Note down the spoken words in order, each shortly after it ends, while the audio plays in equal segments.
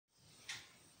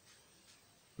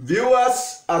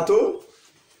Viewers at home,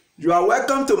 you are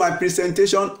welcome to my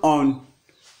presentation on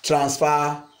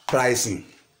transfer pricing.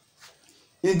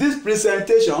 In this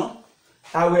presentation,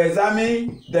 I will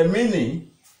examine the meaning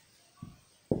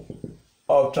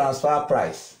of transfer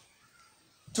price.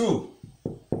 2.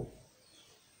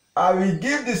 I will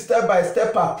give the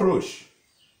step-by-step approach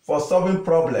for solving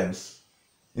problems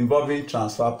involving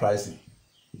transfer pricing.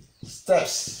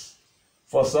 Steps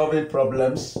for solving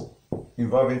problems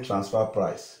involving transfer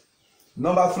price.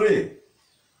 Number 3,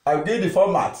 I will give the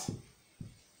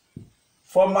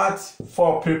format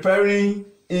for preparing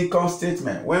income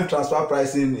statement when transfer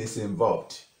pricing is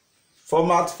involved.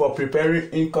 Format for preparing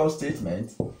income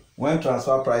statement when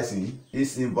transfer pricing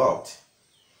is involved.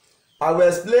 I will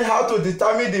explain how to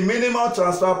determine the minimum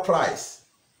transfer price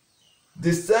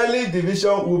the selling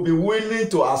division will be willing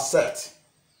to accept.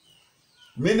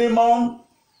 Minimum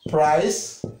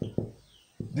price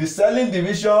the selling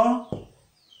division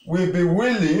will be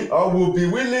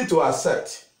willing to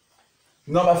accept.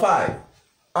 Number 5,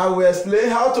 I will explain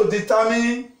how to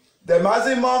determine the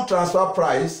maximum transfer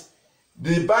price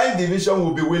the buying division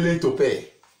will be willing to pay.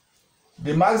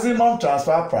 The maximum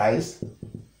transfer price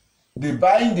the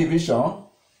buying division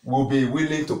will be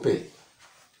willing to pay.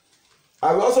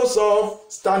 I will also solve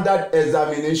standard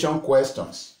examination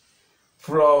questions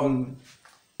from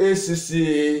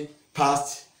ACCA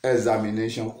past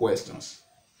examination questions.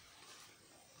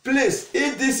 Please,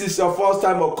 if this is your first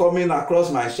time of coming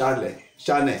across my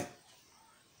channel,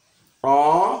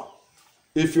 or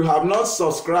if you have not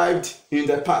subscribed in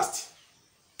the past,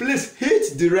 please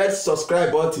hit the red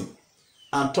subscribe button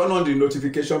and turn on the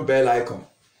notification bell icon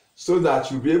so that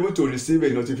you'll be able to receive a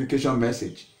notification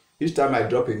message each time I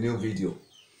drop a new video.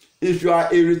 If you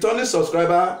are a returning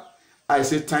subscriber, I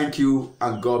say thank you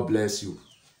and God bless you.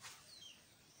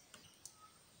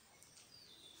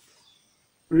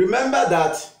 Remember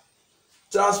that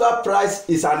transfer price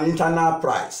is an internal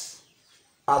price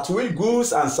at which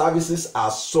goods and services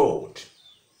are sold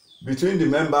between the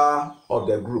member of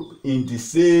the group in the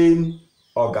same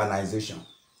organization.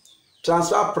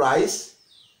 Transfer price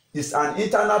is an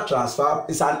internal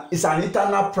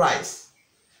internal price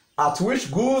at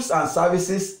which goods and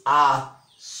services are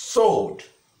sold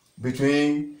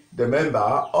between the member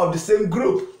of the same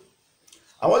group.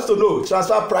 I want you to know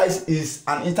transfer price is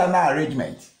an internal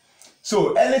arrangement.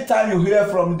 So anytime you hear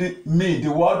from me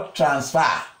the word transfer,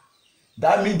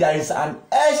 that means there is an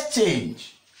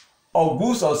exchange of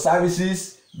goods or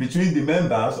services between the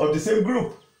members of the same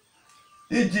group.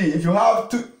 E.g., if you have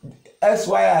two X,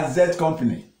 Y, and Z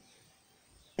company,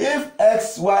 if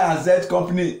X, Y, and Z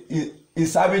company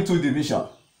is having two divisions,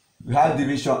 we have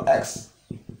division X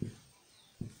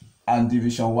and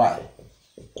division Y.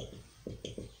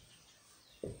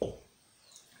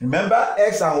 Remember,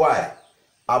 X and Y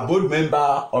are both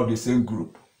members of the same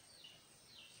group.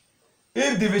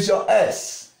 If division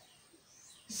S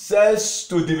sells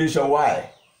to division Y,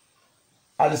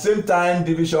 at the same time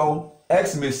division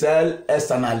X may sell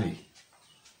externally.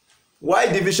 Why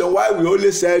division Y will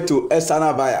only sell to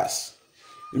external buyers?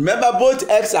 Remember, both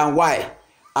X and Y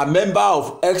are members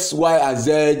of X, Y, and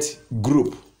Z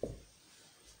group.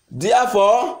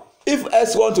 Therefore, if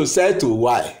X wants to sell to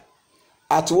Y,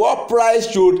 at what price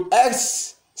should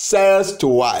X sell to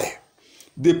Y?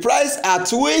 The price at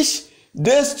which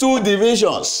these two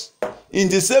divisions in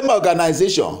the same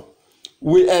organization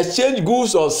will exchange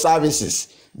goods or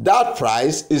services, that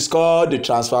price is called the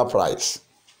transfer price.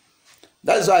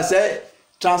 That is why I say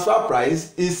transfer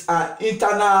price is an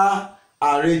internal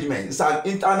arrangement. It's an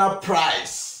internal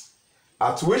price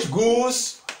at which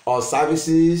goods or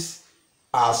services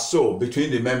are sold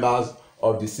between the members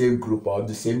of the same group or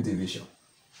the same division.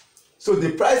 So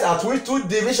the price at which two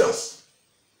divisions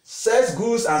sells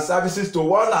goods and services to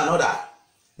one another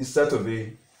is said to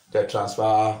be the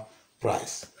transfer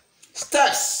price.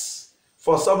 Steps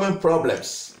for solving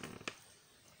problems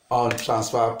on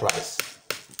transfer price.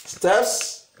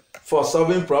 Steps for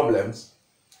solving problems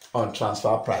on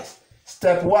transfer price.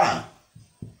 Step 1.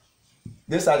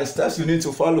 These are the steps you need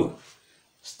to follow.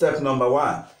 Step number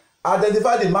 1.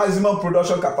 Identify the maximum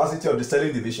production capacity of the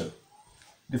selling division.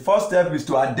 The first step is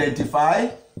to identify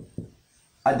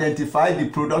the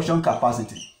production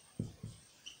capacity.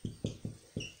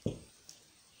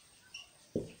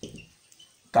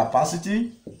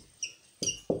 Capacity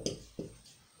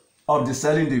of the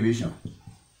selling division.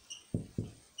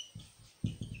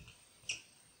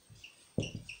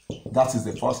 That is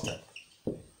the first step.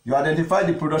 You identify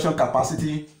the production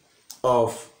capacity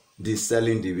of the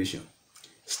selling division.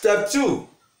 Step 2,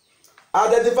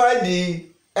 identify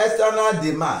the external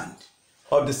demand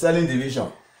of the selling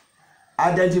division.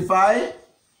 Identify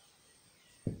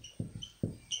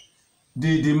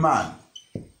the demand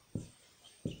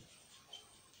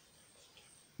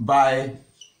by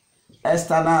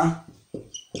external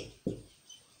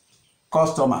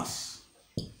customers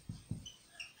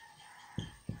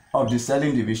of the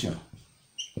selling division.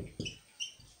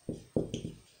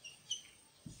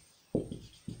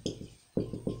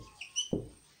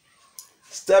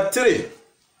 Step 3.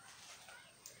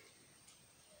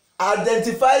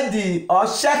 Identify the or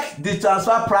check the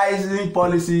transfer pricing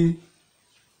policy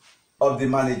of the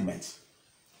management.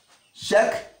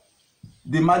 Check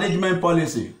the management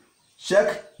policy.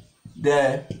 Check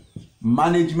the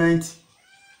management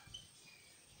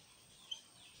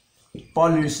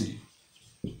policy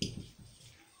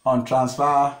on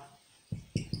transfer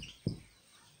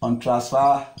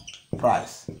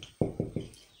price.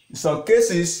 In some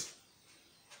cases,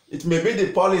 it may be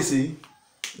the policy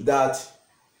that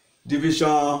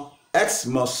division X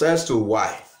must sell to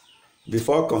Y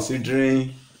before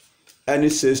considering any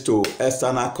sales to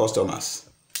external customers.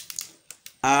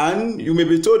 And you may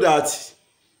be told that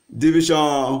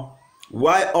division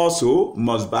Y also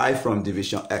must buy from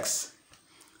division X.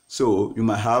 So you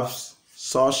might have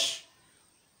such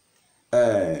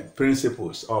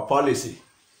principles or policy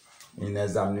in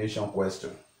examination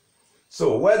question.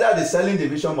 So whether the selling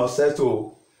division must sell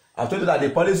to, I told you that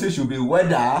the policy should be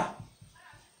whether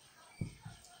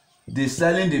the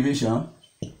selling division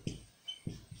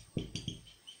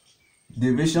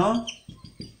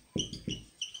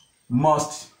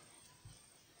must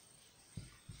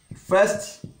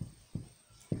first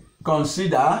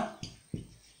consider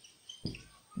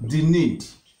the need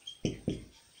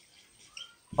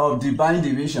of the buying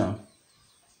division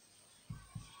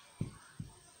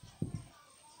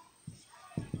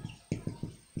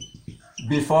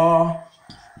before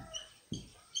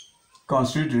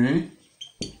considering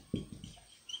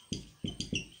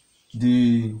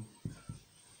the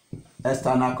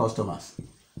external customers.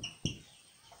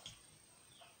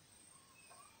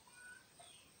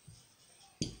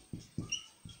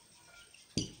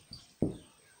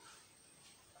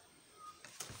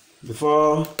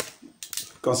 Before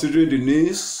considering the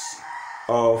needs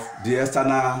of the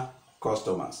external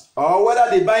customers, or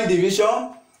whether the buying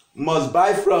division must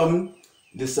buy from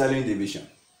the selling division.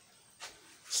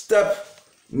 Step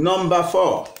number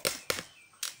 4.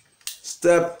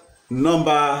 Step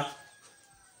number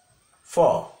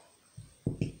 4.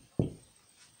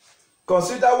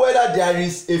 Consider whether there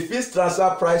is a fixed transfer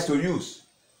price to use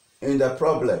in the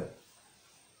problem.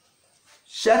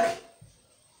 Check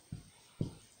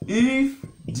if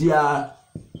there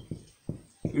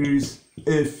is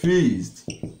a fixed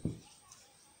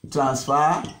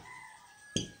transfer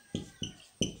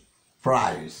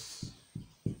price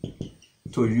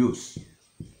to use,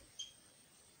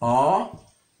 or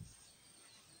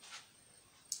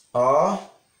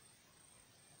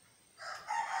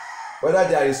whether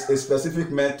there is a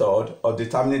specific method of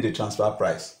determining the transfer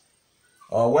price,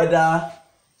 or whether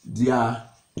there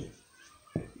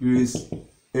is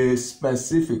a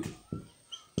specific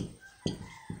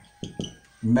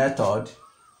method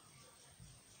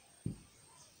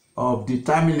of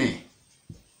determining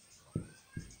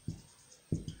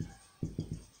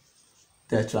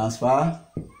the transfer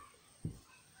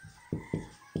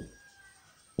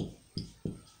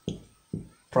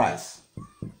price.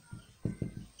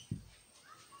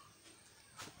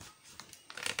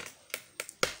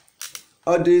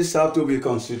 All these have to be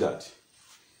considered.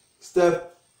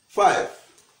 Step 5.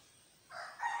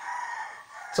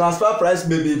 Transfer price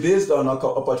may be based on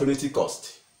opportunity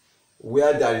cost,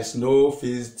 where there is no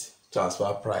fixed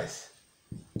transfer price.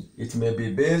 It may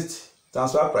be based,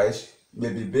 transfer price may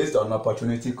be based on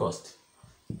opportunity cost.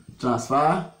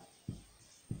 Transfer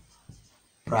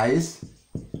price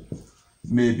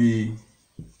may be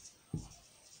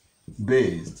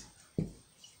based.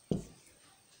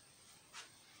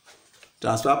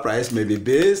 Transfer price may be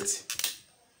based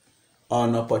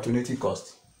on opportunity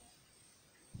cost.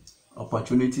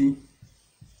 Opportunity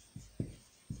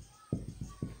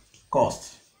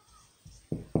cost.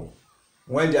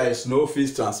 When there is no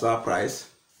fixed transfer price,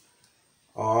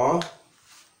 or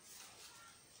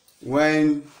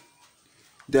when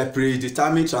the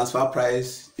predetermined transfer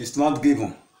price is not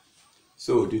given,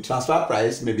 so the transfer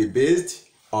price may be based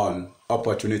on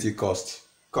opportunity cost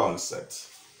concept.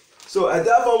 So I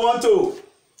therefore want to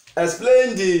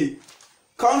explain the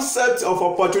concept of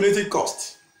opportunity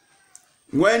cost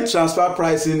when transfer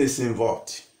pricing is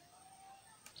involved.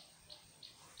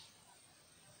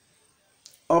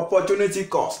 Opportunity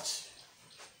cost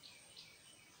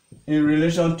in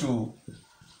relation to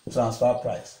transfer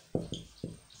price.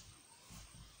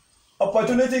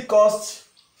 Opportunity cost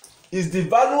is the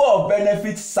value of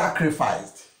benefit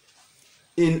sacrificed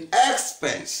in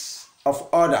expense of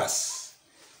others.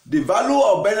 The value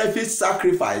of benefit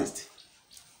sacrificed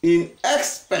in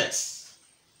expense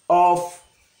of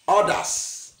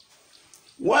others.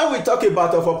 When we talk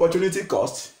about of opportunity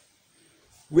cost,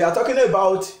 we are talking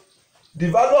about the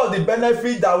value of the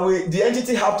benefit that the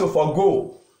entity have to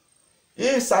forgo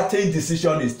if certain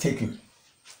decision is taken.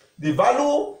 The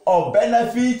value of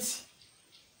benefit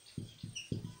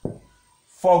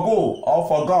forgo or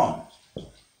forgone.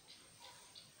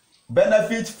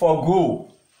 Benefit forgo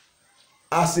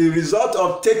as a result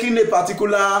of taking a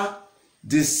particular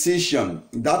decision,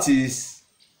 that is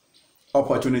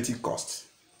opportunity cost.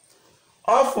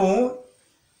 Often,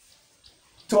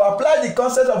 to apply the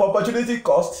concept of opportunity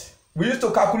cost, we used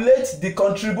to calculate the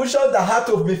contribution that had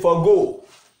to be forgo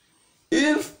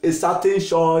if a certain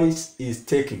choice is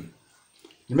taken.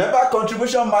 Remember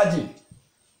contribution margin.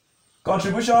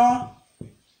 Contribution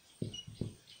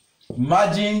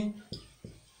margin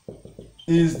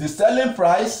is the selling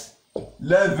price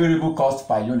less variable cost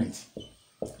per unit.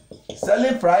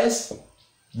 Selling price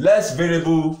less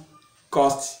variable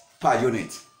cost per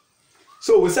unit.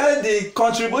 So we said the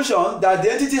contribution that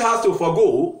the entity has to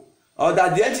forgo, or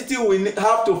that the entity will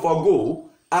have to forgo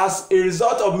as a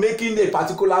result of making a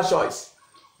particular choice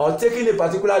or taking a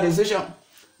particular decision.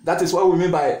 That is what we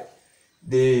mean by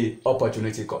the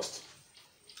opportunity cost.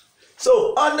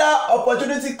 So under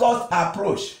opportunity cost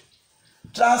approach,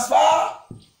 transfer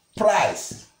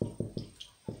price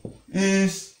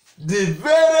is the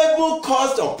variable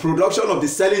cost of production of the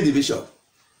selling division.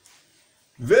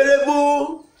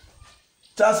 Variable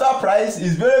transfer price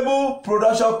is variable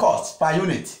production cost per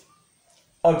unit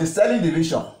of the selling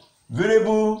division.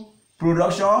 Variable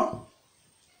production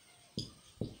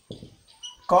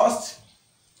cost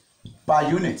per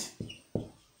unit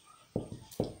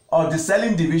of the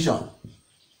selling division.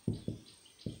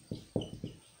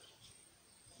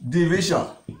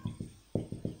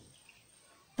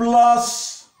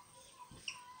 Plus,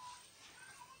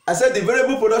 I said the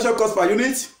variable production cost per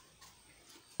unit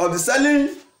of the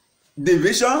selling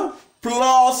division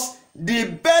plus the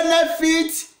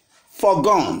benefit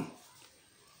forgone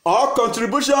or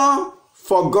contribution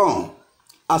forgone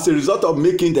as a result of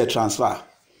making the transfer,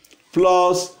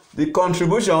 plus the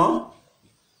contribution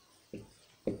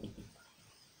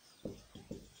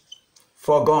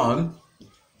forgone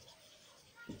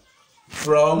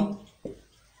from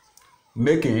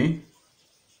making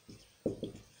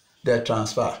the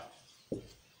transfer.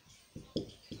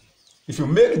 If you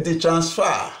make the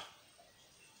transfer,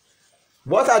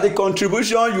 what are the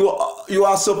contributions you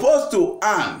are supposed to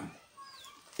earn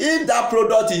if that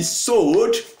product is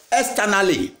sold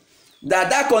externally?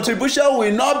 That contribution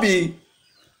will not be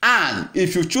earned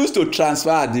if you choose to transfer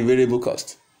at the variable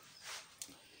cost.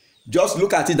 Just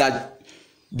look at it that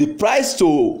the price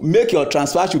to make your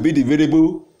transfer should be the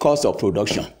variable cost of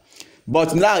production.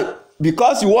 But now,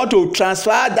 because you want to transfer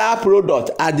that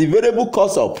product at the variable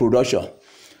cost of production,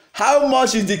 how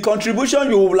much is the contribution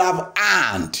you will have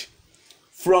earned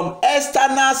from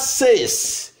external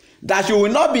sales that you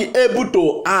will not be able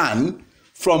to earn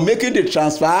from making the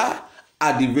transfer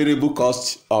at the variable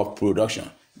cost of production?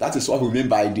 That is what we mean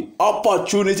by the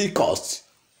opportunity cost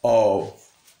of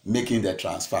making the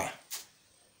transfer.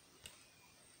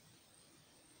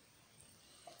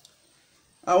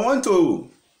 I want to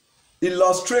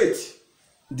illustrate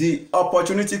the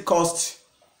opportunity cost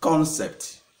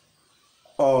concept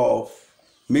of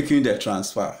making the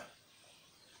transfer.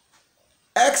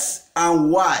 X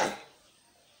and Y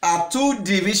are two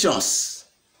divisions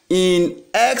in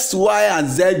X, Y, and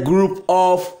Z group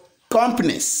of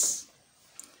companies.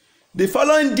 The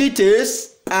following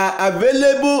details are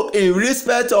available in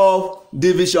respect of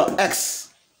division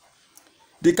X.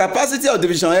 The capacity of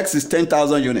division X is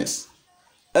 10,000 units.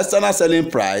 External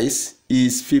selling price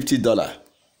is $50.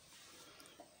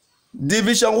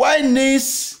 Division Y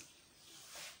needs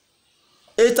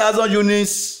 8,000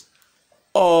 units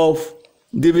of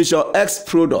division X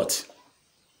product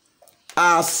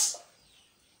as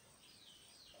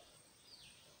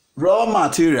raw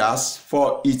materials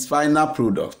for its final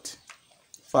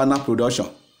production.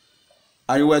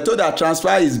 And you were told that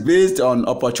transfer is based on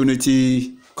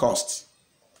opportunity cost.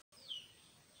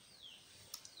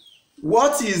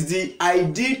 What is the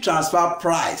ideal transfer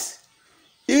price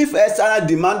if external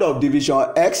demand of division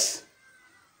X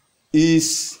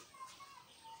is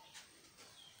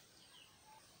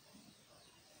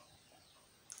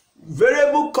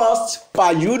variable cost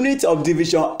per unit of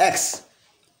division X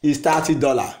is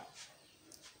 $30?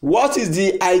 What is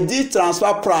the ideal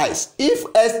transfer price if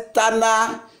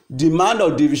external demand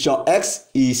of division X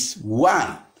is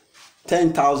 1?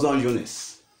 10,000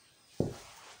 units.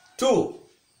 2,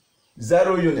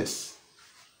 0 units.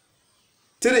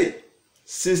 3,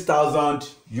 6,000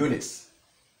 units.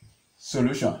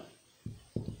 Solution.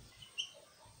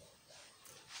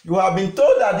 You have been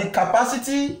told that the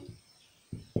capacity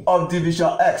of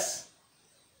division X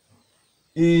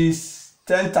is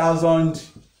 10,000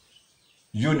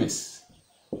 units.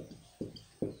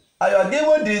 And you are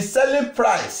given the selling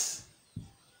price,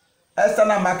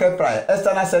 external market price,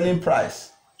 external selling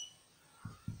price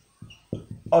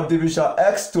of division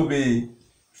X to be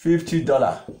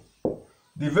 $50.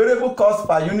 The variable cost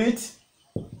per unit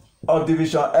of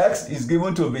division X is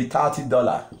given to be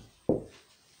 $30.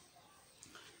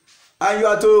 And you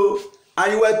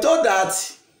were told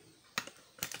that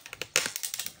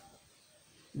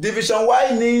division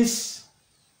Y needs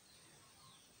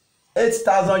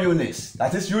 8,000 units.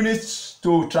 That is, units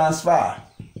to transfer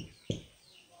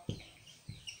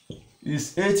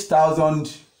is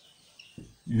 8,000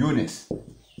 units.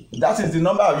 That is the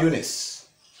number of units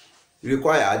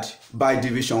required by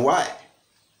division Y.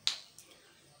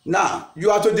 Now, you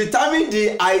are to determine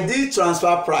the ideal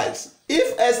transfer price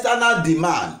if external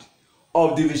demand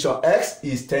of division X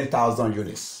is 10,000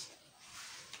 units.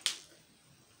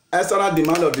 External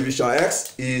demand of division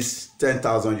X is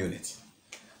 10,000 units.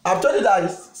 I've told you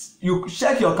that you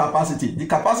check your capacity, the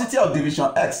capacity of division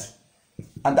X,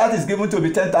 and that is given to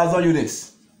be 10,000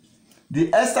 units. The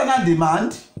external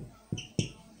demand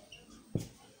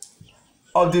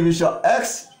of division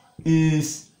X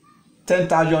is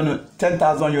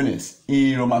 10,000 units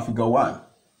in Roman figure 1.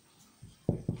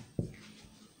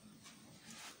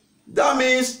 That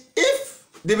means if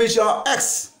division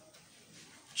X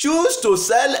choose to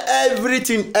sell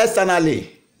everything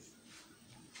externally,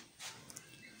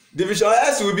 division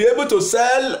X will be able to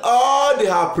sell all they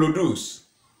have produced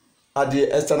at the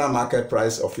external market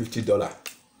price of $50.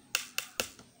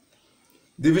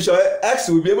 Division X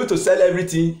will be able to sell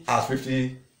everything at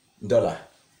 $50.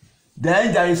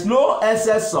 Then there is no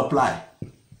excess supply.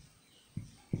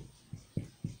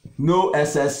 No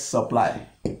excess supply.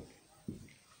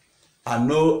 And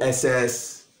no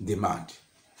excess demand.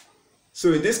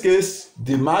 So in this case,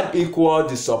 demand equal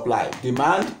the supply.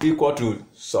 Demand equal to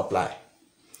supply.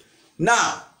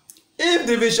 Now, if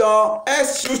division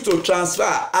X choose to transfer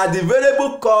at the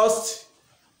variable cost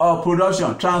of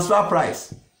production, transfer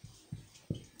price.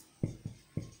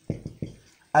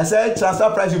 I said transfer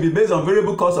price will be based on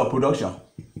variable cost of production,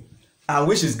 and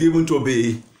which is given to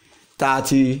be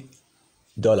 $30.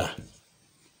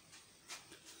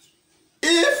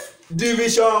 If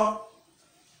division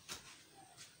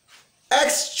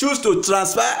X choose to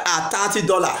transfer at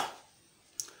 $30,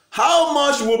 how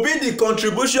much will be the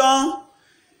contribution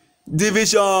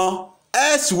division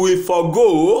S will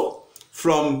forgo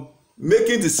from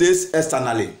making the sales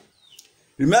externally?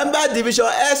 Remember, division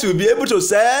S will be able to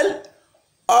sell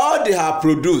all they have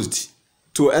produced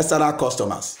to external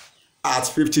customers at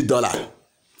 $50.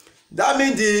 That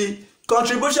means the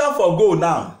contribution forgo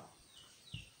now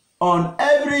on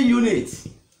every unit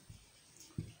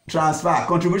transfer,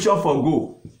 contribution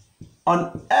forgo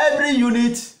on every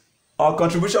unit, or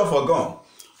contribution forgone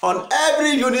on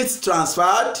every unit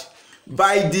transferred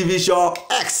by division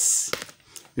X.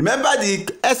 Remember,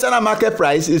 the external market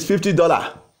price is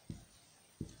 $50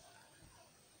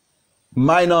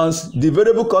 minus the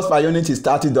variable cost per unit is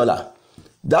 $30.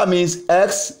 That means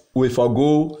X will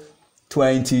forgo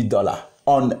 $20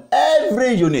 on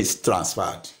every unit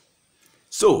transferred.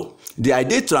 So the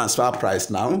ideal transfer price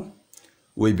now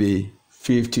will be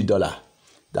 $50.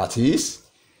 That is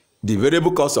the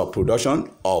variable cost of production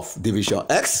of division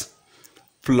X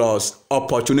plus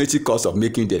opportunity cost of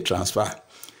making the transfer.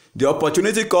 The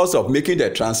opportunity cost of making the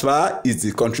transfer is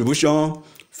the contribution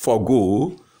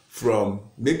forgo from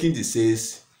making the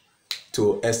sales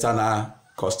to external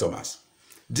customers.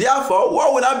 Therefore,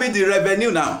 what will that be the revenue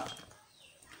now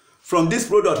from this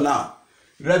product now?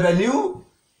 Revenue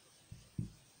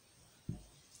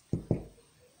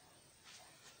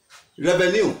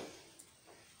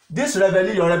this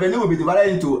revenue, your revenue will be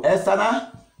divided into external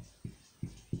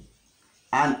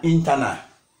and internal.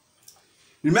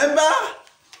 Remember,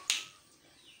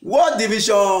 what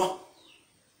division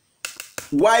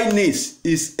Y needs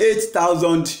is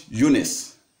 8,000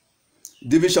 units.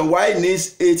 Division Y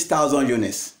needs 8,000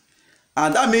 units,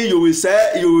 and that means you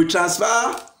will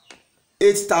transfer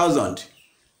 8,000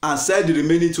 and sell the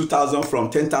remaining 2,000 from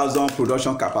 10,000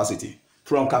 production capacity.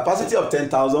 From capacity of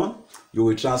 10,000, you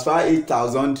will transfer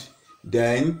 8,000,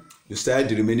 then you sell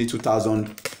the remaining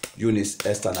 2,000 units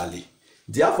externally.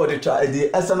 Therefore, the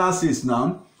external sales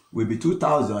now will be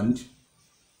 2,000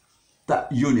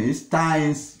 units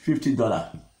times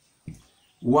 $50.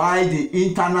 Why the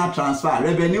internal transfer,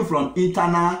 revenue from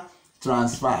internal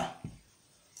transfer,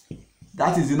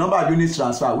 that is the number of units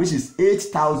transfer, which is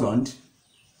 8,000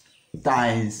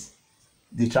 times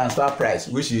the transfer price,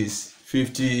 which is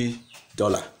 $50.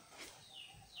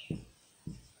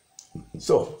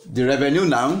 So the revenue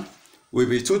now will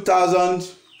be 2,000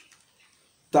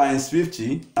 times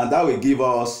 50, and that will give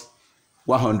us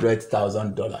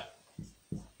 $100,000.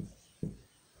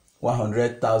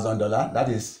 $100,000, that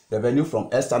is revenue from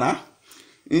external.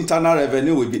 Internal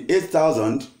revenue will be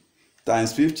 8,000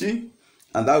 times 50,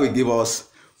 and that will give us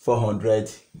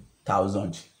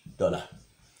 $400,000.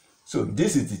 So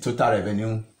this is the total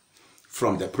revenue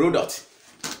from the product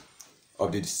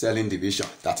of the selling division.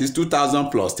 That is 2,000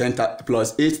 plus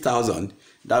 8,000.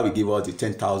 That will give us the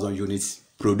 10,000 units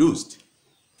produced.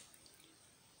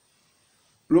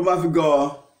 Roman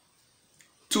figure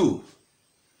 2.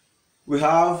 We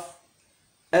have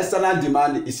external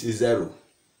demand is 0.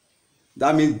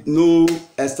 That means no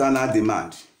external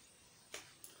demand.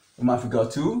 Roman figure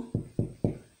 2.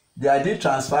 The ideal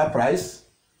transfer price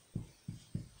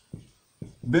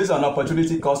based on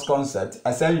opportunity cost concept.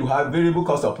 I said you have variable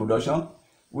cost of production,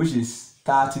 which is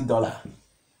 $30,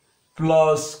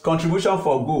 plus contribution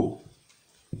for go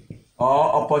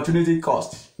or opportunity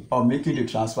cost of making the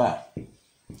transfer.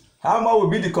 How much will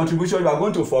be the contribution you are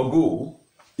going to forgo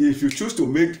if you choose to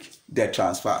make the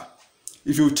transfer?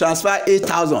 If you transfer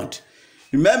 8,000,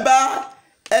 remember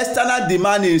external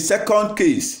demand in second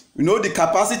case, you know the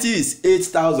capacity is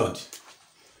 8,000.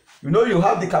 You know you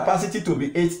have the capacity to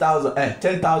be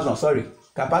 10,000, sorry.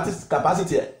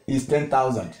 Capacity is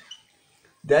 10,000.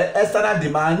 The external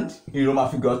demand in Roman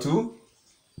figure 2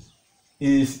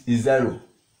 is 0.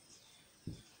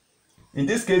 In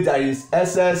this case, there is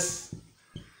excess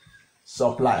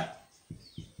supply.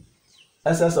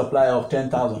 Excess supply of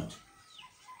 10,000.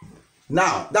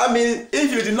 Now, that means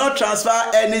if you did not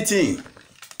transfer anything,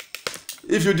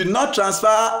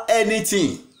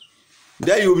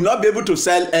 then you will not be able to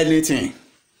sell anything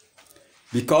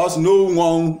because no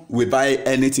one will buy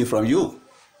anything from you.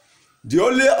 The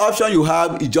only option you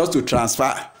have is just to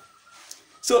transfer.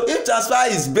 So if transfer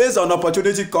is based on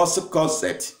opportunity cost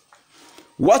concept,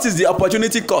 what is the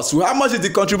opportunity cost? How much is the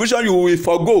contribution you will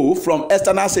forgo from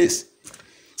external sales?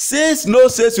 Since no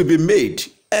sales will be made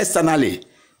externally,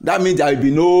 that means there will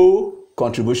be no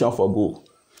contribution for go.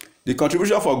 The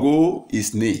contribution for go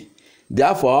is nil.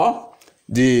 Therefore,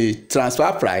 the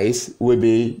transfer price will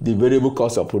be the variable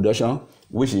cost of production,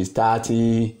 which is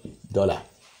 $30.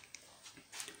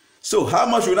 So how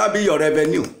much will that be your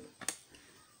revenue?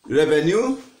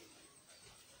 Revenue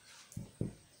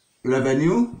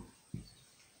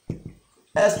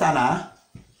external,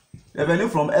 revenue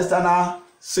from external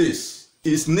sales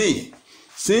is nil,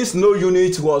 since no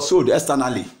unit was sold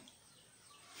externally.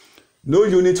 No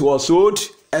unit was sold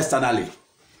externally.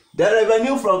 The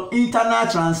revenue from internal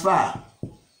transfer,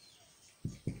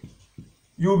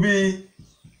 you'll be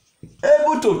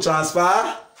able to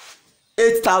transfer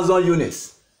 8,000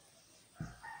 units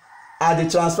at the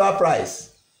transfer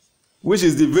price, which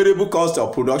is the variable cost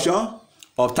of production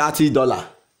of $30.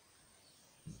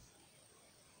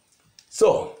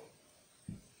 So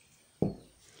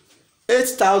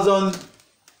 8,000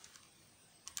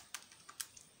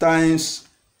 times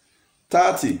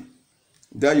 30,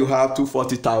 there you have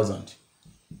 $240,000.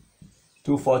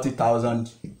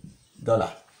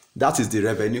 $240,000. That is the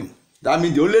revenue. That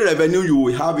means the only revenue you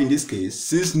will have in this case,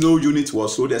 since no unit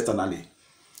was sold externally,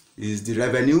 is the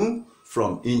revenue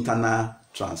from internal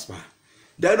transfer.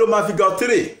 Then Roman figure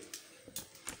 3,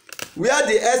 where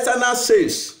the external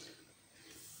sales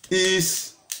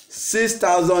is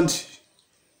 6,000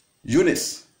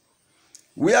 units.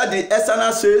 Where the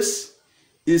external sales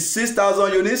is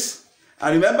 6,000 units,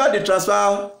 and remember the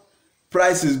transfer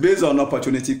price is based on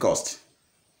opportunity cost.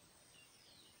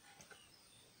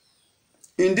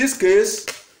 In this case,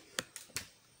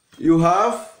 you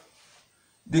have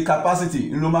the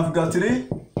capacity. In Roman figure 3,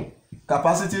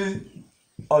 capacity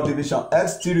of division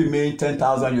X still remain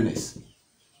 10,000 units.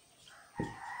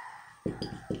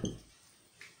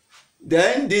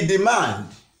 Then the demand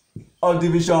of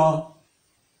division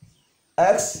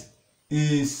X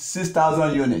is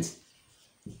 6,000 units.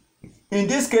 In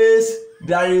this case,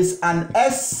 there is an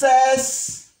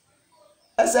excess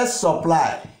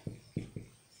supply.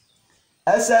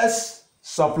 Excess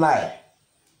supply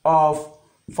of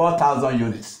 4,000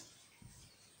 units.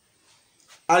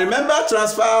 And remember,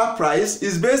 transfer price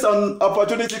is based on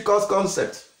opportunity cost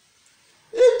concept.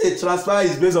 If the transfer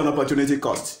is based on opportunity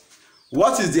cost,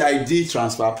 what is the ideal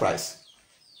transfer price?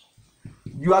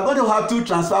 You are going to have two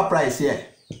transfer price here.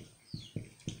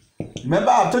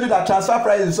 Remember, I've told you that transfer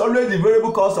price is always the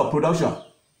variable cost of production.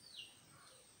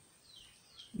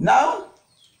 Now,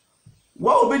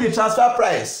 what will be the transfer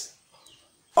price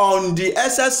on the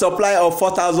excess supply of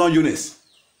 4,000 units?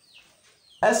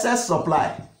 Excess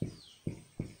supply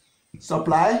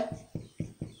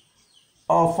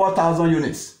of 4,000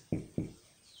 units.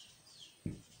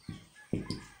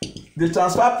 The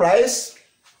transfer price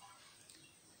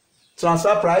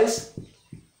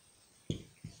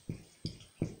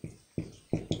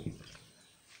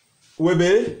will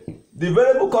be the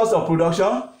variable cost of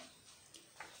production,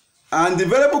 and the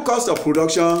variable cost of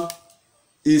production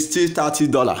is still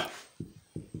 $30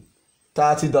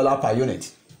 per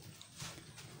unit.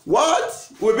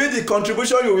 What will be the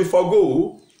contribution you will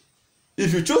forgo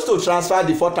if you choose to transfer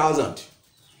the 4,000?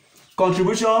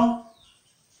 Contribution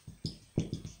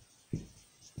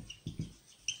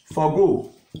forgo.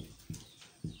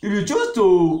 If you choose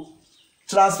to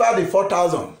transfer the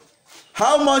 4,000,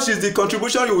 how much is the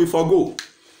contribution you will forgo?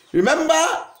 Remember,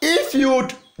 if you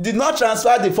did not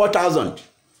transfer the 4,000,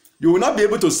 you will not be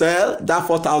able to sell that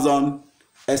 4,000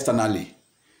 externally.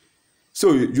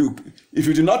 So if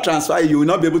you do not transfer it, you will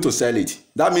not be able to sell it.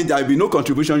 That means there will be no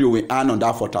contribution you will earn on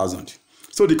that 4,000.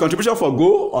 So the contribution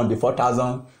forgo on the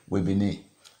 4,000 will be nil.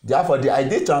 Therefore, the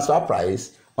ideal transfer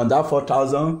price on that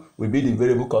 4,000 will be the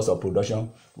variable cost of production,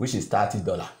 which is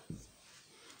 $30.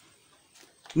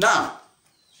 Now,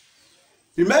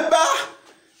 remember,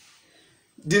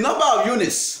 the number of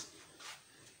units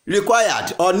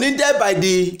required or needed by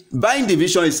the buying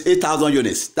division is 8,000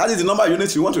 units. That is the number of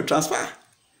units you want to transfer.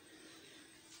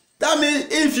 That means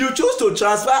if you choose to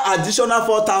transfer additional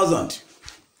 4,000,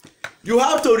 you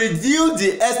have to reduce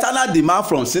the external demand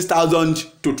from 6,000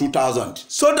 to 2,000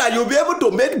 so that you'll be able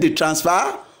to make the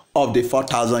transfer of the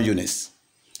 4,000 units,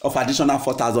 of additional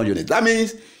 4,000 units. That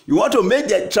means you want to make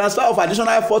the transfer of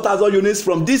additional 4,000 units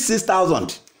from this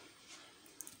 6,000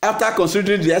 after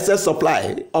considering the excess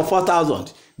supply of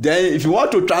 4,000. Then if you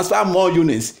want to transfer more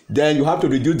units, then you have to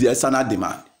reduce the external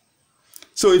demand.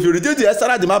 So if you reduce the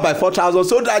external demand by 4,000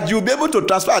 so that you'll be able to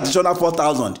transfer additional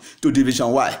 4,000 to division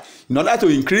Y in order to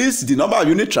increase the number of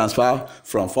unit transfer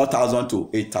from 4,000 to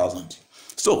 8,000.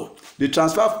 So the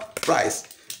transfer price,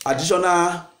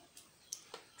 additional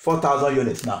 4,000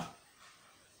 units now.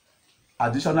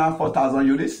 Additional 4,000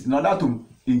 units in order to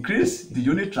increase the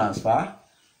unit transfer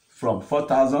from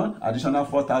 4,000, additional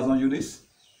 4,000 units,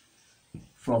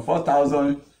 from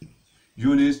 4,000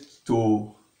 units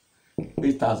to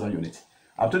 8,000 units.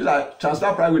 I've told you that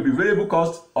transfer price will be variable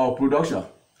cost of production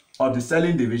of the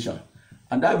selling division,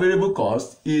 and that variable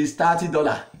cost is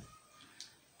 $30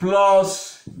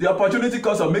 plus the opportunity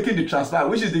cost of making the transfer,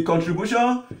 which is the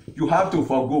contribution you have to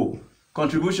forgo.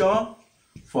 Contribution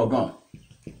forgone.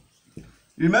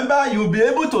 Remember, you'll be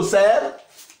able to sell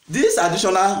this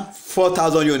additional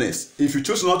 4,000 units if you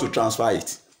choose not to transfer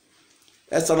it.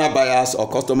 External buyers or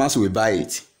customers will buy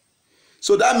it.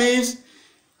 So that means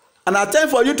an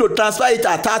attempt for you to transfer it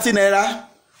at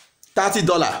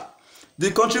 $30.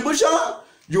 The contribution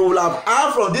you will have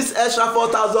earned from this extra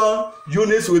 4,000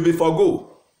 units will be forgo.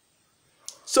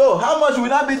 So how much will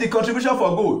that be the contribution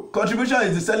forgo? Contribution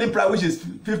is the selling price, which is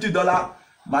 $50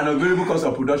 minus variable cost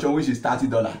of production, which is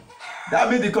 $30. That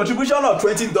means the contribution of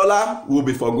 $20 will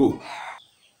be forgo.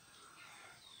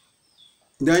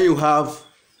 Then you have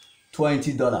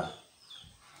 $20.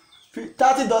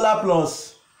 $30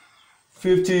 plus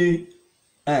 50,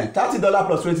 $30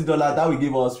 plus $20, that will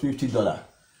give us $50.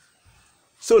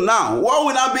 So now, what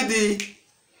will now be the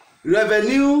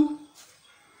revenue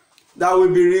that will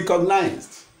be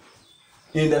recognized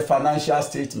in the financial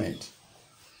statement?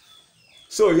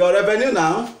 So your revenue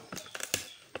now,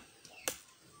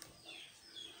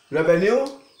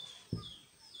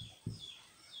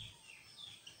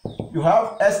 you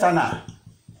have external.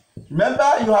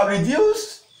 Remember, you have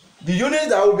reduced the units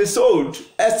that will be sold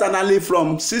externally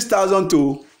from 6,000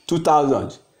 to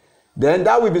 2,000. Then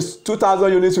that will be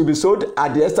 2,000 units will be sold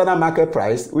at the external market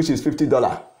price, which is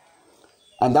 $50.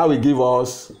 And that will give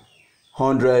us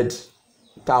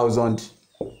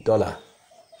 $100,000.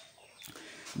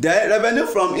 The revenue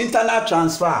from internal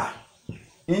transfer.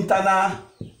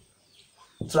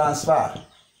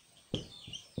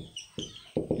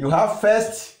 You have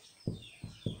first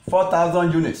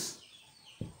 4,000 units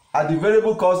at the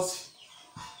variable cost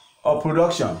of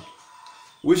production,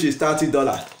 which is $30.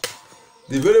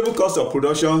 The variable cost of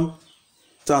production,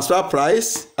 transfer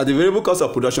price at the variable cost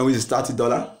of production, which is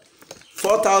 $30.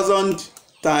 4,000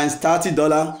 times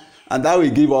 $30, and that will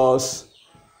give us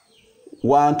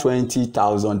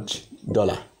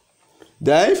 $120,000.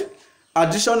 Then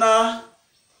additional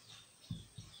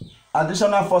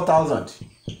 4,000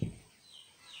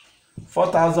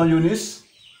 4,000 units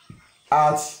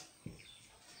at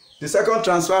the second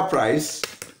transfer price,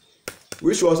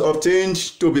 which was obtained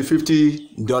to be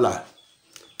 $50.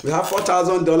 We have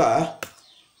 $4,000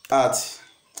 at,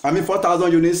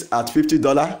 4,000 units at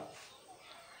 $50,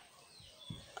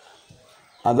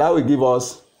 and that will give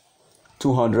us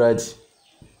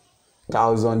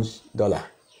 $200,000.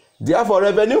 Therefore,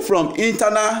 revenue from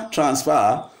internal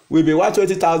transfer will be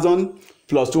 120,000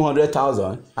 plus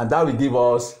 200,000, and that will give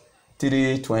us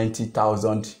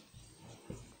 $320,000.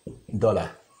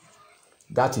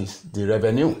 That is the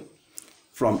revenue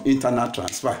from internal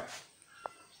transfer.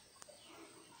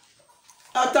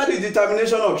 After the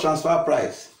determination of transfer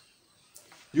price,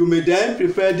 you may then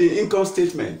prepare the income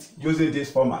statement using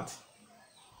this format.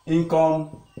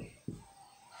 Income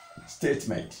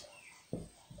statement.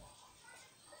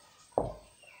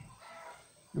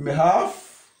 You may have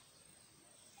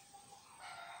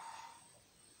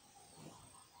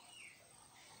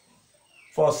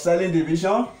for selling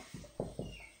division,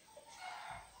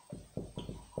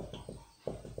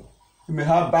 you may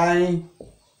have buying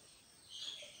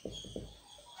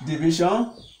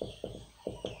division,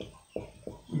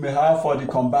 you may have for the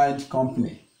combined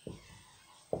company.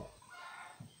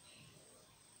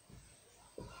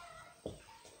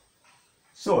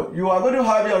 So you are going to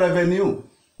have your revenue.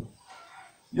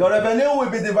 Your revenue will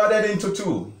be divided into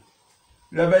two.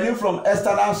 Revenue from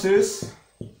external sales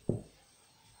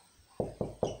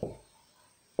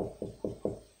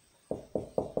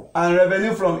and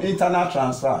revenue from internal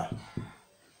transfer.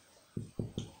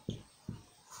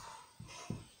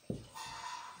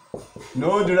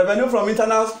 No, the revenue from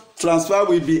internal transfer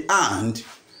will be earned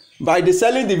by the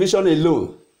selling division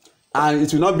alone, and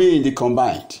it will not be in the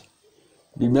combined.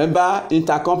 Remember,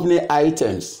 intercompany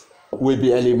items will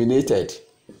be eliminated.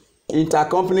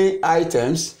 Intercompany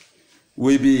items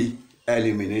will be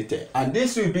eliminated, and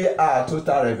this will be our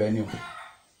total revenue.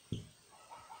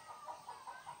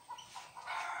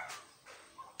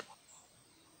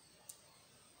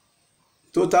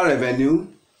 Total revenue,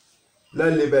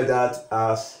 let's label that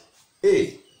as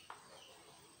A.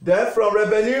 Then from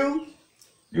revenue,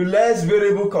 you less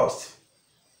variable cost.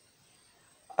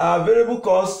 Our variable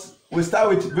cost, we start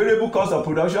with variable cost of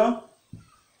production.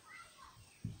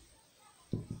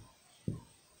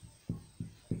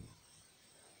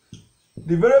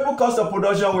 The variable cost of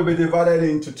production will be divided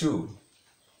into two.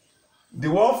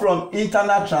 The one from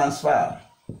internal transfer.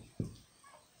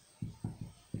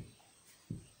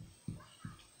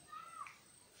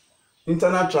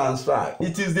 Internal transfer.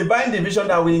 It is the buying division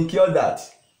that will incur that.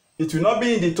 It will not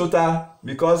be in the total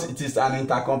because it is an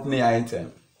intercompany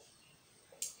item.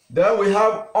 Then we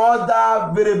have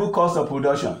other variable cost of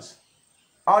productions.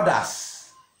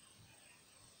 Others.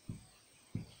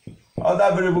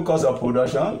 Other variable cost of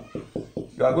production.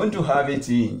 You are going to have it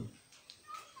in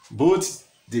both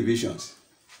divisions.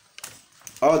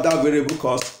 Other variable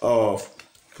cost of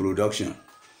production.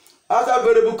 Other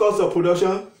variable cost of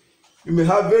production, you may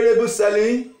have variable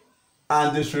selling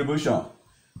and distribution.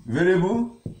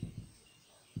 Variable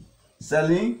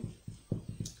selling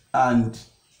and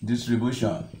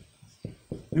distribution.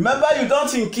 Remember, you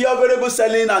don't incur variable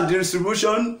selling and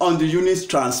distribution on the units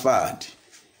transferred.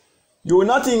 You will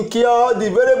not incur the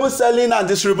variable selling and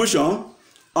distribution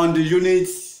on the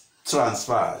units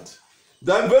transferred.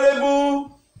 Then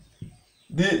variable,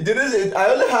 the reason I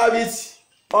only have it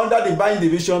under the buying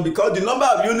division because the number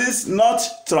of units not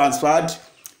transferred,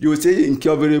 you will say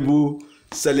incur variable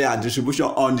selling and distribution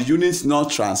on the units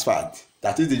not transferred.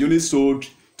 That is the units sold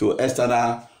to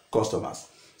external customers.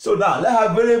 So now let's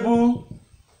have variable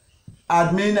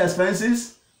admin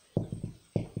expenses.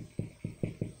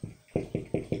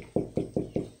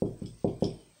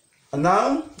 And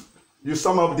now you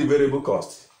sum up the variable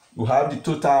cost. You have the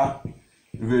total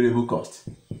variable cost.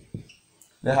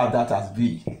 Let's have that as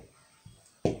B.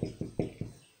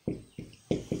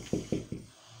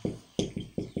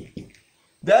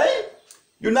 Then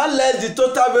you now less the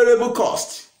total variable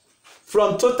cost.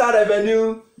 From total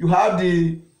revenue, you have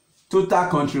the total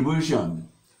contribution.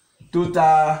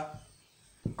 Total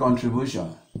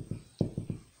contribution.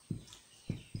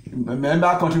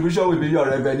 Remember, contribution will be your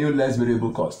revenue less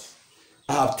variable cost.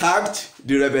 I have tagged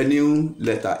the revenue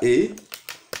letter A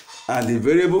and the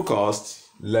variable cost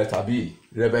letter B.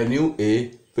 Revenue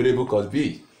A, variable cost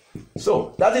B.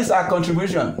 So that is our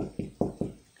contribution.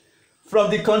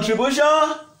 From the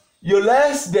contribution, you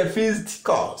less the fixed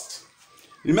cost.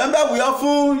 Remember, we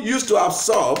often used to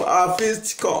absorb our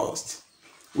fixed cost.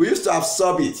 We used to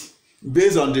absorb it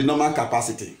based on the normal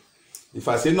capacity. If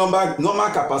I say normal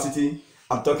capacity,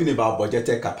 I'm talking about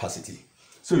budgeted capacity.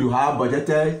 So you have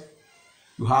budgeted,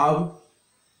 you have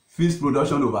fixed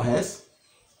production overheads,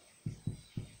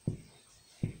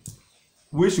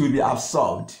 which will be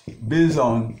absorbed based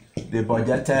on the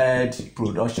budgeted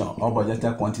production or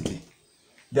budgeted quantity.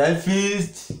 Then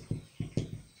fixed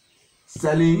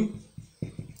selling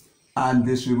and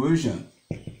distribution.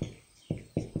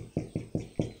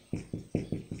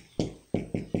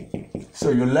 So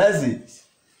you less it.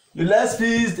 You less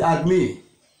fixed admin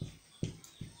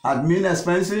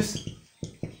expenses.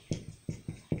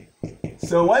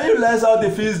 So when you less out the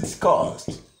fixed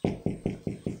cost,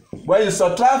 when you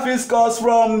subtract fixed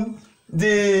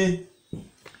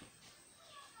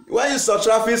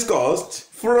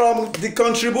cost from the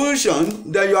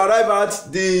contribution, then you arrive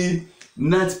at the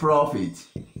net profit.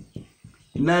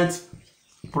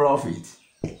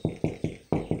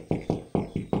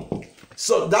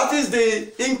 So that is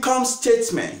the income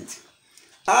statement,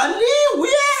 and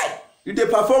where the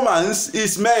performance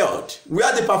is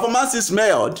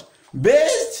measured,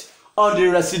 based on the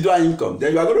residual income.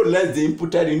 Then you are going to less the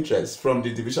inputted interest from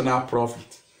the divisional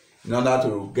profit in order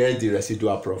to get the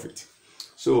residual profit.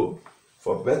 So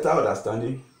for better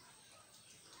understanding,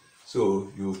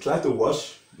 so you try to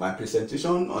watch my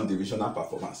presentation on divisional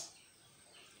performance.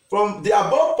 From the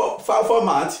above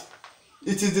format,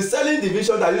 it is the selling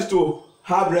division that used to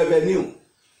have revenue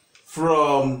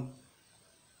from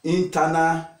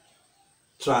internal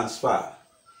transfer,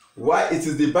 while it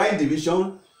is the buying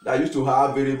division that used to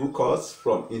have variable costs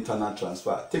from internal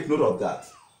transfer. Take note of that.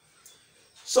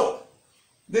 So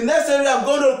the next area I'm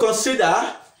going to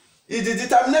consider is the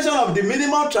determination of the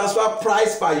minimum transfer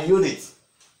price per unit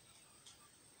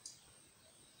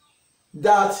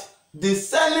that the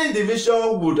selling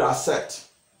division would accept.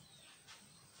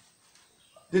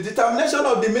 The determination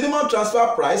of the minimum transfer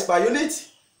price per unit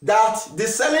that the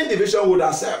selling division would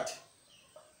accept,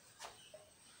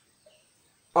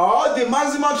 or the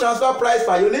maximum transfer price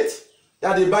per unit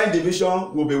that the buying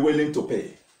division will be willing to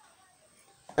pay.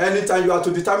 Anytime you are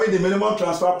to determine the minimum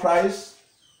transfer price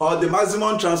or the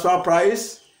maximum transfer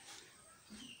price,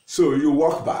 so you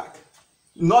work back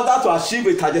in order to achieve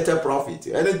a targeted profit.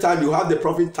 Anytime you have the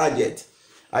profit target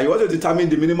and you want to determine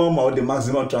the minimum or the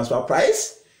maximum transfer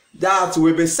price that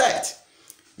will be set,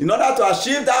 in order to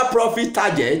achieve that profit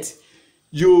target,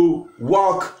 you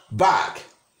work back.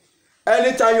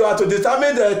 Anytime you are to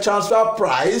determine the transfer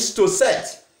price to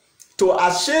set to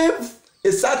achieve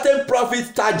a certain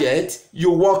profit target,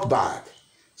 you work back.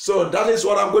 So that is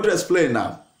what I'm going to explain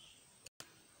now.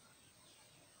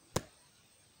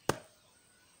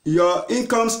 Your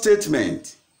income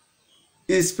statement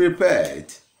is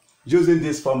prepared using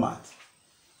this format.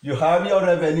 You have your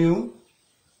revenue,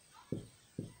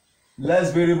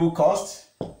 less variable cost,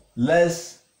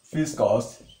 less fixed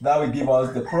cost. That will give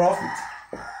us the profit.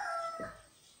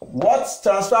 What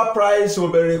transfer price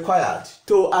will be required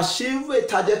to achieve a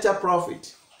targeted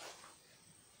profit?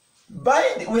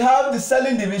 We have the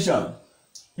selling division.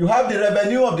 You have the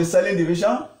revenue of the selling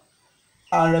division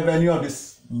and revenue of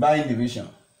the buying division.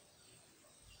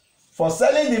 For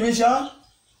selling division,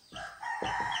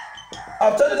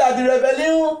 I've told you that the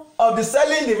revenue of the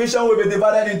selling division will be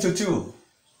divided into two.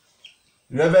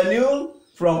 Revenue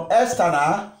from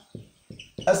external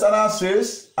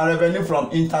sales and revenue from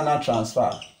internal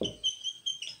transfer.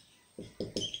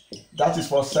 That is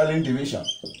for selling division.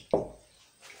 And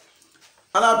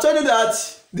I've told you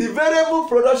that the variable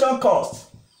production cost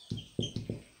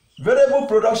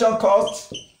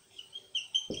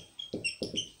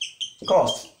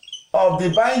of the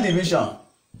buying division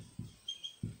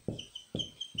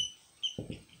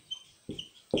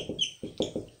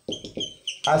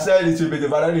I said it will be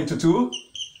divided into two.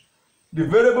 The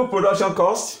variable production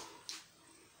cost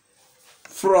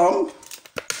from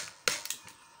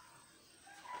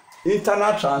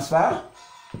internal transfer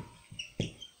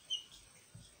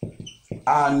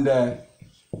and others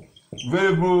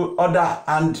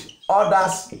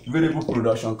variable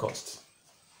production cost.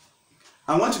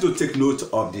 I want you to take note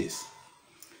of this.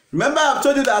 Remember, I've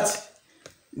told you that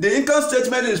the income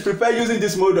statement is prepared using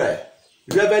this model.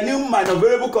 Revenue minus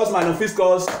variable cost minus fixed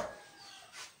cost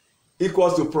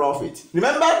equals to profit.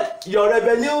 Remember, your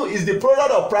revenue is the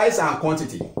product of price and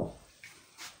quantity.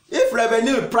 If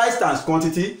revenue is price times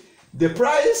quantity, the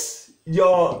price,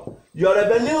 your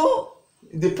revenue,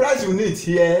 the price you need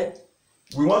here,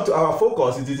 our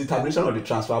focus is the determination of the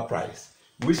transfer price,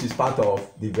 which is part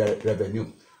of the revenue.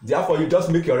 Therefore, you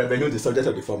just make your revenue the subject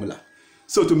of the formula.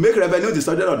 So to make revenue the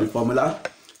subject of the formula,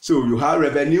 so you have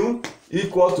revenue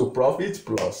equals to profit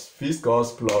plus fixed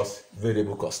cost plus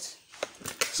variable cost.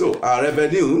 So our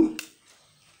revenue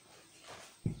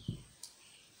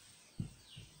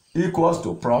equals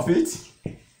to profit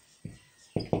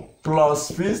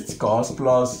plus fixed cost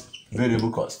plus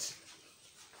variable cost.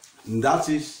 And that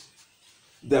is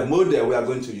the model we are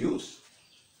going to use.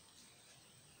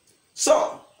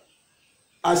 So,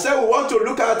 I said we want to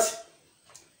look at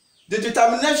the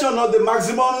determination of the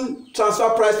maximum transfer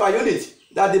price per unit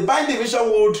that the buying division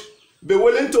would be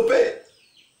willing to pay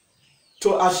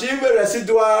to achieve a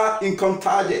residual income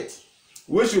target,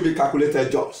 which will be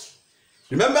calculated just.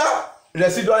 Remember,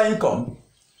 residual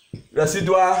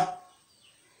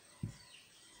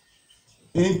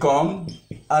income,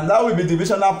 and that will be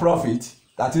divisional profit,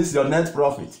 that is your net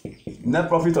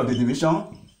profit of the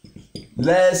division,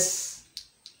 less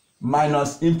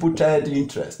minus imputed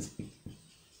interest.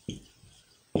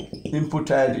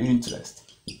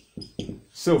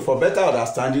 So for better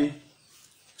understanding,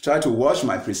 try to watch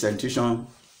my presentation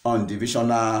on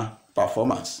divisional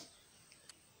performance.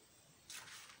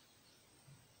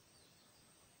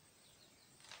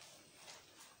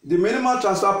 The minimum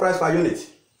transfer price per unit.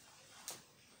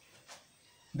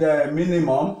 The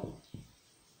minimum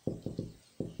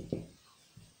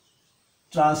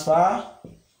transfer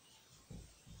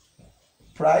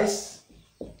price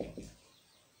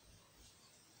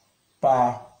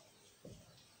per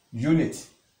unit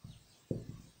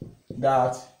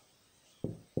that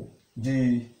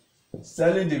the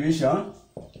selling division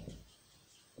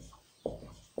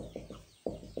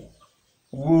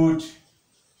would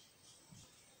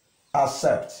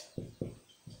accept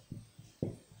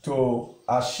to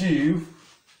achieve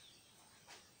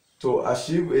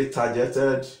a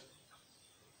targeted,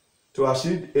 to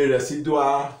achieve a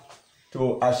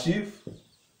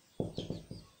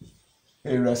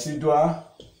residual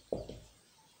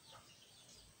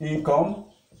income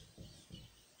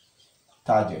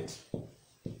target.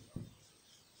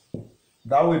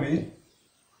 That will be,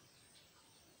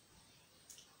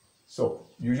 so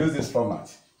you use this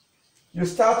format. You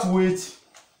start with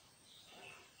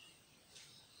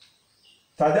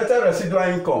targeted residual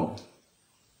income.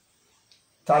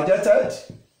 Targeted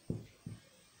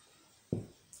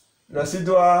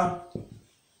residual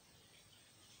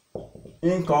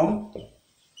income,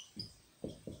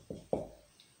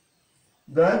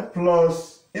 then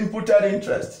plus imputed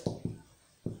interest.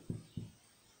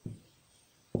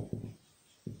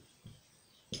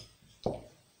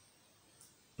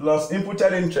 Plus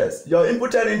imputed interest. Your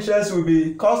imputed interest will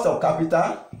be cost of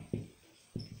capital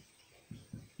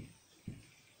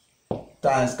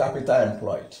times capital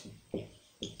employed.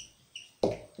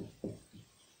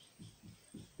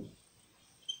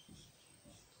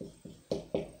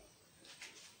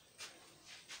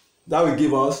 That will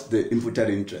give us the imputed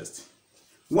interest.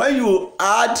 When you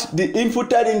add the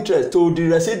imputed interest to the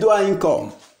residual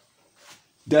income,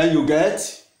 then you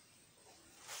get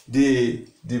the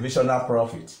divisional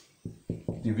profit,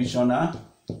 divisional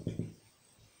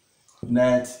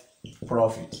net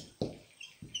profit.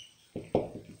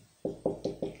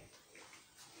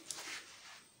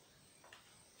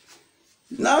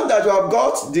 Now that you have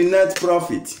got the net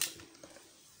profit,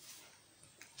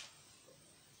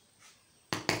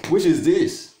 which is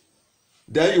this,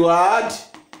 then you add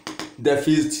the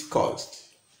fixed cost.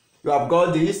 You have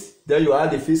got this, then you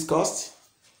add the fixed cost.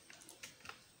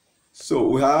 So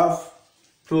we have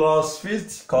plus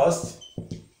fixed cost.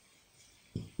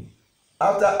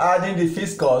 After adding the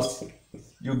fixed cost,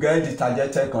 you get the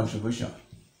targeted contribution.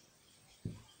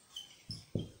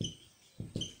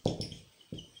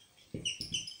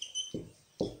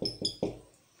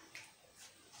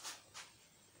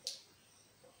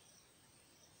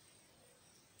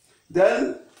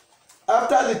 Then,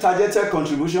 after the targeted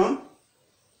contribution,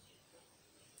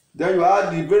 then you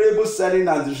add the variable selling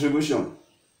and distribution.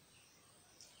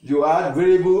 You add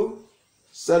variable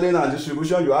selling and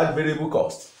distribution, you add variable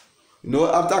cost. You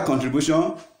know, after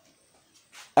contribution,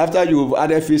 after you've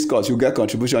added fixed cost, you get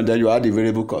contribution, then you add the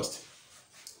variable cost.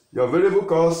 Your variable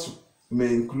cost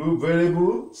may include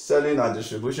variable selling and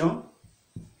distribution,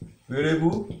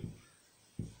 variable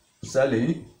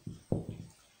selling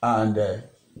and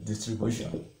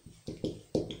distribution.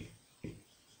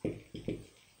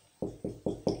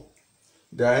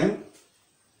 Then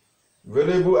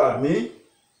variable admin,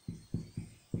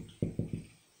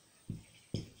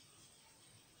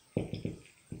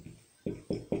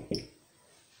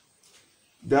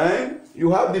 then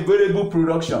you have the variable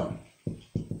production.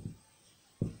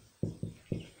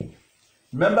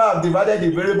 Remember, I've divided the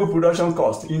variable production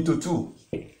cost into two,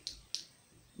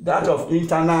 that of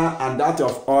internal and that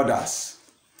of others.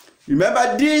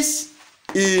 Remember, this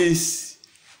is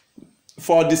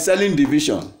for the selling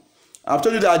division. I've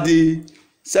told you that the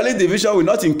selling division will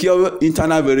not incur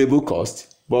internal variable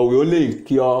cost, but will only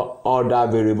incur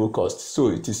other variable costs. So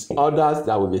it is others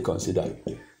that will be considered.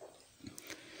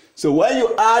 So when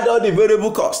you add all the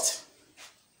variable cost,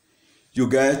 you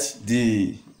get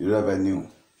the revenue,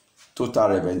 total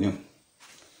revenue,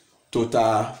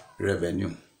 total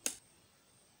revenue,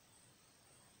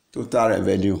 total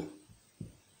revenue.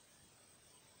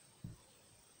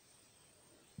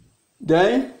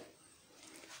 Then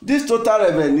this total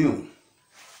revenue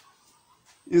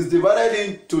is divided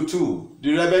into two: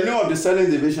 the revenue of the selling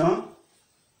division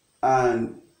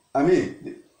and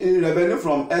in revenue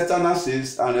from external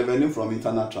sales and revenue from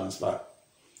internal transfer.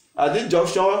 At this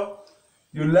junction,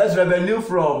 you less revenue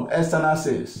from external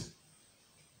sales.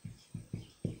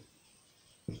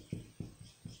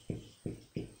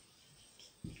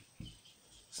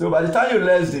 So by the time you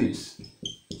less this,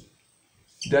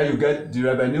 then you get the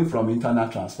revenue from internal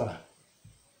transfer.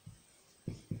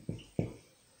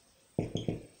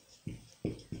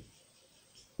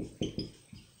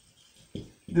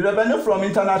 The revenue from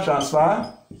internal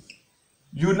transfer,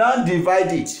 you now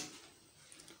divide it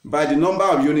by the number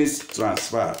of units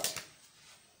transferred.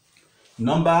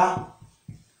 Number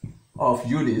of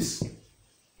units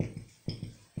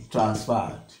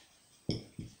transferred.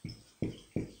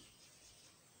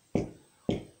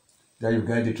 Then you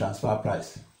get the transfer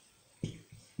price.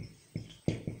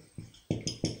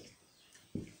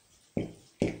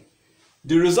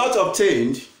 The result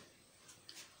obtained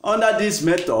under this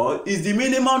method is the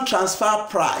minimum transfer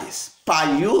price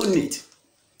per unit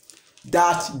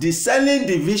that the selling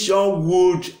division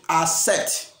would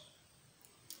accept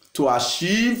to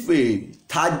achieve a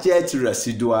target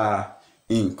residual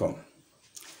income.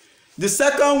 The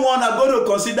second one I'm going to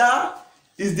consider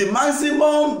is the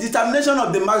maximum determination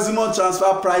of the maximum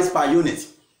transfer price per unit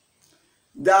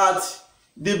that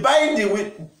the buying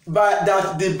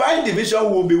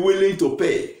division will be willing to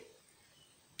pay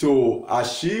to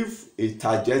achieve a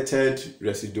targeted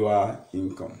residual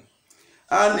income.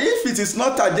 And if it is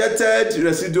not targeted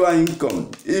residual income,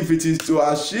 if it is to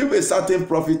achieve a certain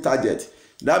profit target,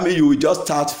 that means you will just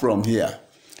start from here,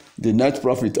 the net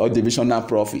profit or divisional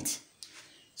profit.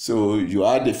 So you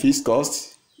add the fixed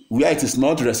cost where it is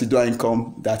not residual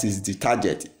income, that is the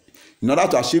target. In order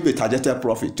to achieve a targeted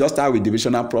profit, just start with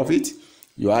divisional profit.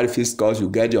 You add fixed cost, you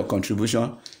get your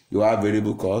contribution, you have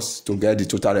variable costs to get the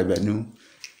total revenue.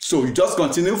 So you just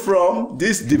continue from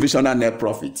this divisional net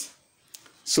profit.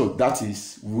 So that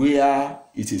is where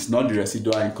it is not the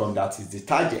residual income, that is the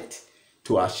target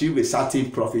to achieve a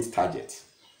certain profit target.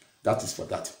 That is for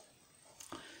that.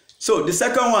 So the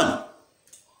second one,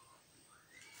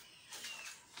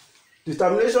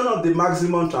 determination of the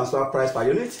maximum transfer price per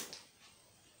unit.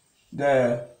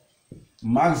 The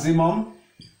maximum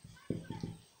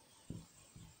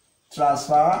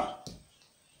transfer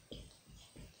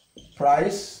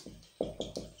price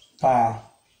per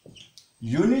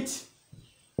unit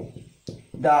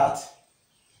that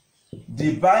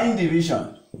the buying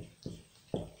division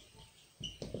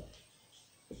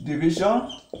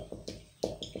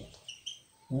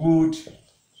would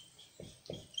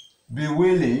be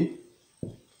willing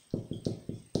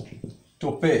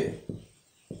to pay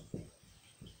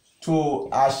to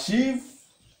achieve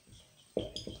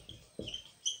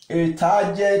a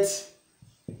targeted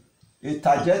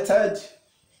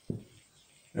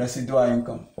residual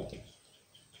income.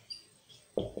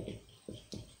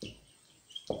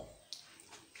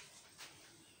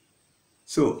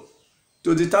 So,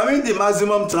 to determine the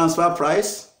maximum transfer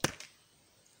price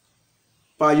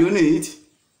per unit,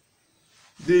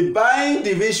 the buying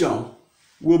division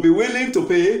will be willing to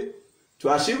pay to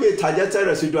achieve a targeted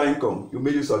residual income. You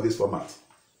make use of this format.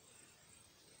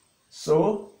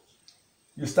 So,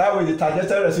 you start with the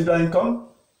targeted residual income.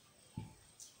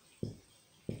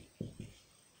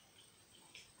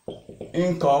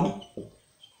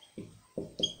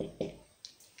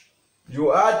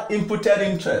 You add imputed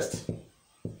interest.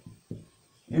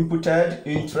 Imputed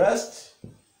interest,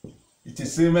 it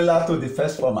is similar to the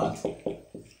first format.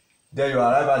 Then you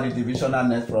arrive at the divisional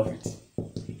net profit.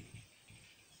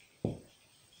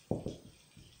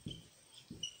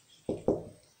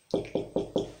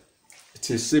 It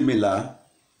is similar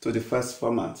to the first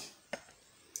format.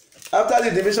 After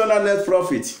the divisional net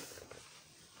profit,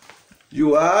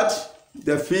 you add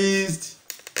the fixed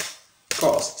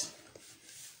cost,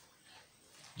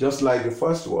 just like the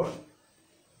first one,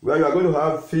 where you are going to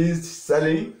have fixed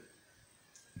selling.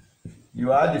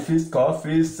 You add the fixed cost,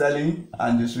 fixed selling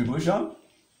and distribution.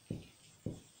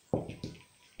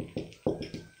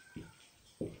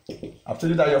 I've told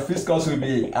you that your fixed cost will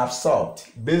be absorbed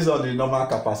based on the normal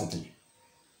capacity.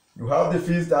 You have the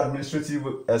fixed administrative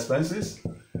expenses.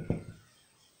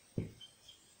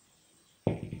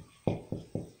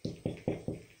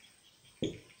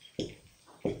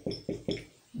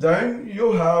 Then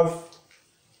you have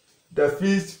the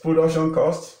fixed production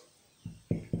cost.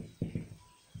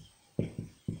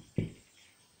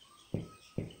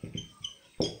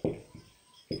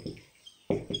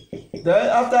 Then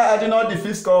after adding all the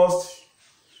fixed costs,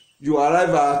 you arrive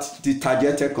at the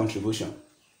targeted contribution.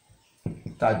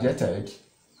 Targeted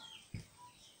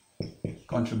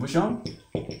contribution.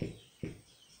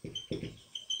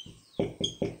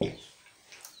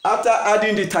 After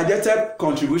adding the targeted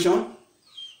contribution,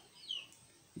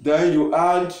 then you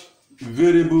add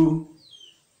variable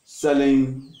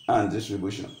selling and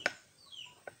distribution.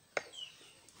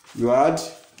 You add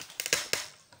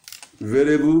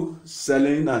variable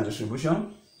selling and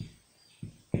distribution.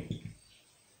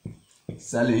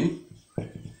 Selling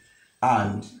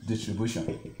and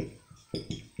distribution.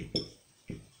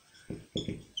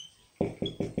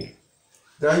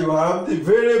 Then you have the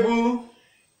variable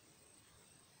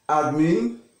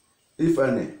admin, if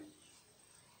any.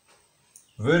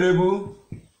 Variable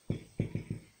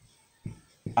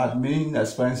admin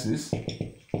expenses,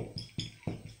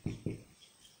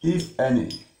 if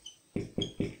any.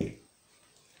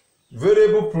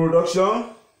 Variable production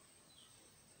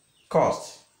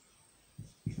cost.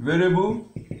 Variable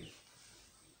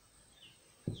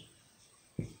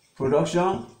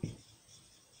production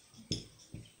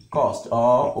cost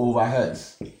or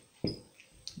overheads.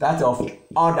 That of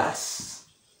others.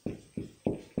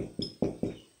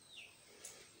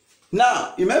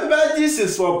 Now, remember this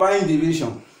is for buying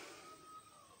division.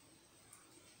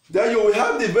 Then you will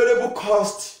have the variable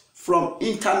cost from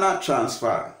internal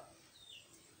transfer.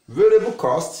 Variable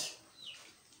cost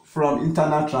from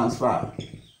internal transfer.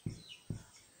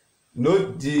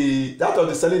 Note that of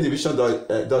the selling division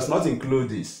does not include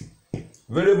this.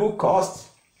 Variable cost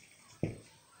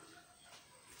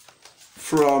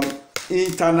from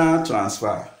internal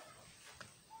transfer.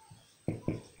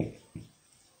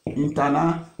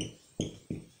 Internal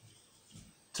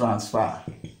transfer.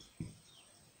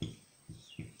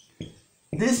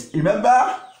 This,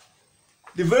 remember,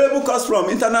 the variable cost from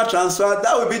internal transfer,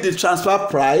 that will be the transfer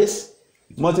price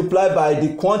multiplied by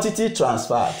the quantity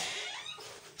transferred.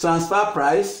 Transfer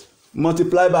price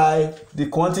multiplied by the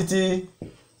quantity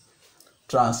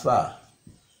transfer.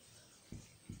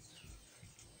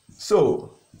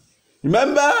 So,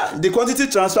 remember, the quantity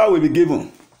transfer will be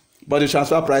given, but the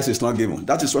transfer price is not given.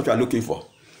 That is what you are looking for.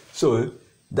 So,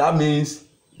 that means,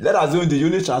 let us assume the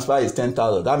unit transfer is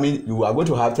 10,000. That means you are going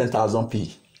to have 10,000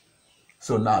 P.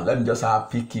 So now, let me just have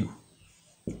PQ.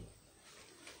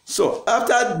 So,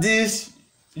 after this,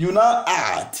 you now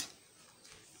add.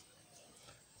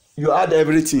 You add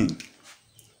everything.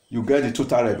 You get the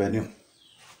total revenue.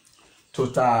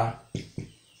 Total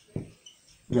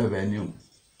revenue.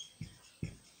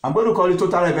 I'm going to call it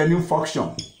total revenue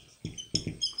function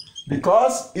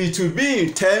because it will be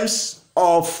in terms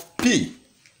of P.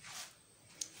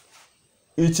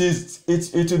 It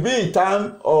will be in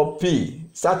terms of P,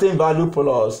 certain value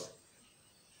plus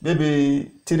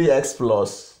maybe 3x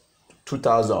plus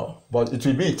 2000, but it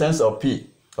will be in terms of P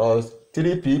or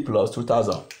 3P plus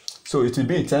 2000. So it will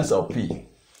be in terms of P.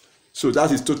 So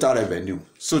that is total revenue.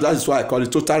 So that is why I call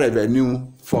it total revenue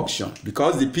function,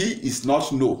 because the P is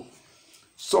not known.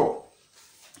 So,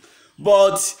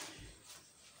 but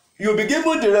you'll be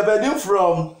given the revenue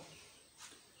from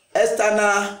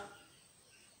external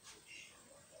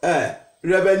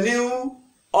revenue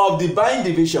of the buying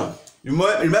division.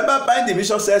 Remember, buying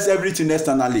division sells everything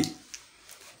externally.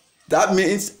 That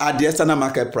means at the external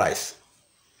market price.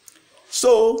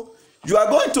 So you are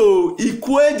going to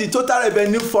equate the total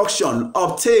revenue function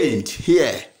obtained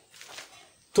here.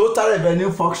 Total revenue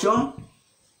function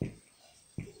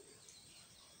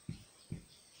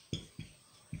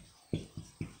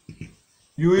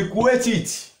you equate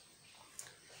it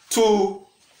to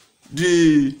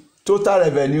the total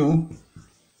revenue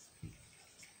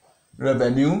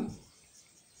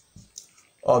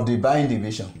of the buying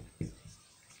division.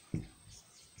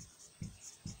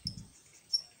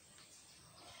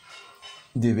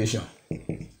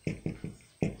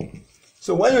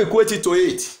 So when you equate it to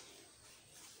it,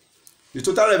 the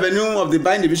total revenue of the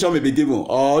buying division may be given,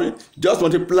 or just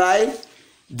multiply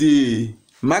the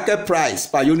market price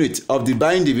per unit of the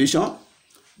buying division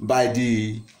by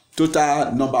the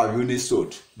total number of units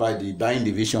sold by the buying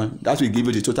division. That will give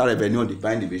you the total revenue of the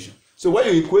buying division. So when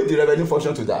you equate the revenue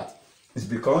function to that, it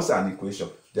becomes an equation.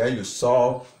 Then you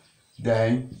solve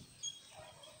the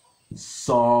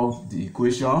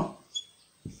equation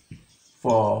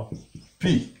for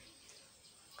P.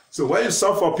 So when you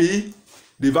solve for P,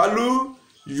 the value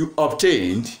you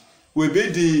obtained will be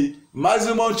the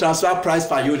maximum transfer price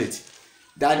per unit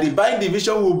that the buying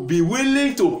division will be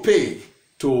willing to pay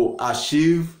to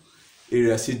achieve a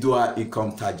residual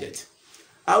income target.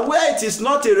 And where it is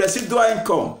not a residual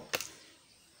income,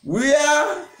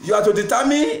 where you are to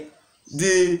determine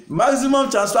the maximum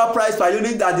transfer price per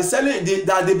unit that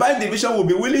the buying division will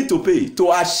be willing to pay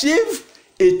to achieve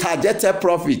a targeted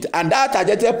profit, and that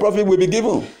targeted profit will be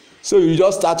given. So you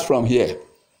just start from here.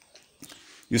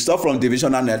 You start from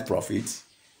divisional net profit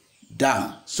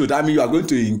down. So that means you are going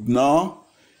to ignore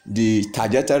the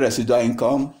targeted residual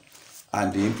income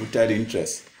and the imputed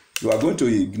interest. You are going to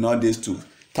ignore these two,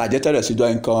 targeted residual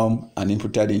income and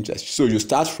imputed interest. So you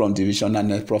start from divisional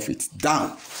net profit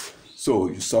down. So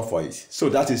you solve for it. So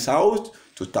that is how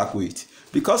to tackle it.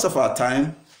 Because of our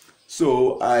time,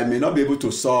 so I may not be able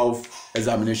to solve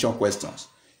examination questions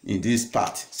in this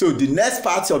part. So the next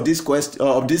part of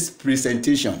this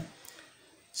presentation,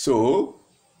 so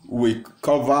we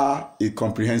cover a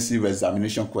comprehensive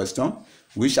examination question,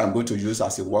 which I'm going to use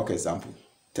as a work example.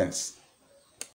 Thanks.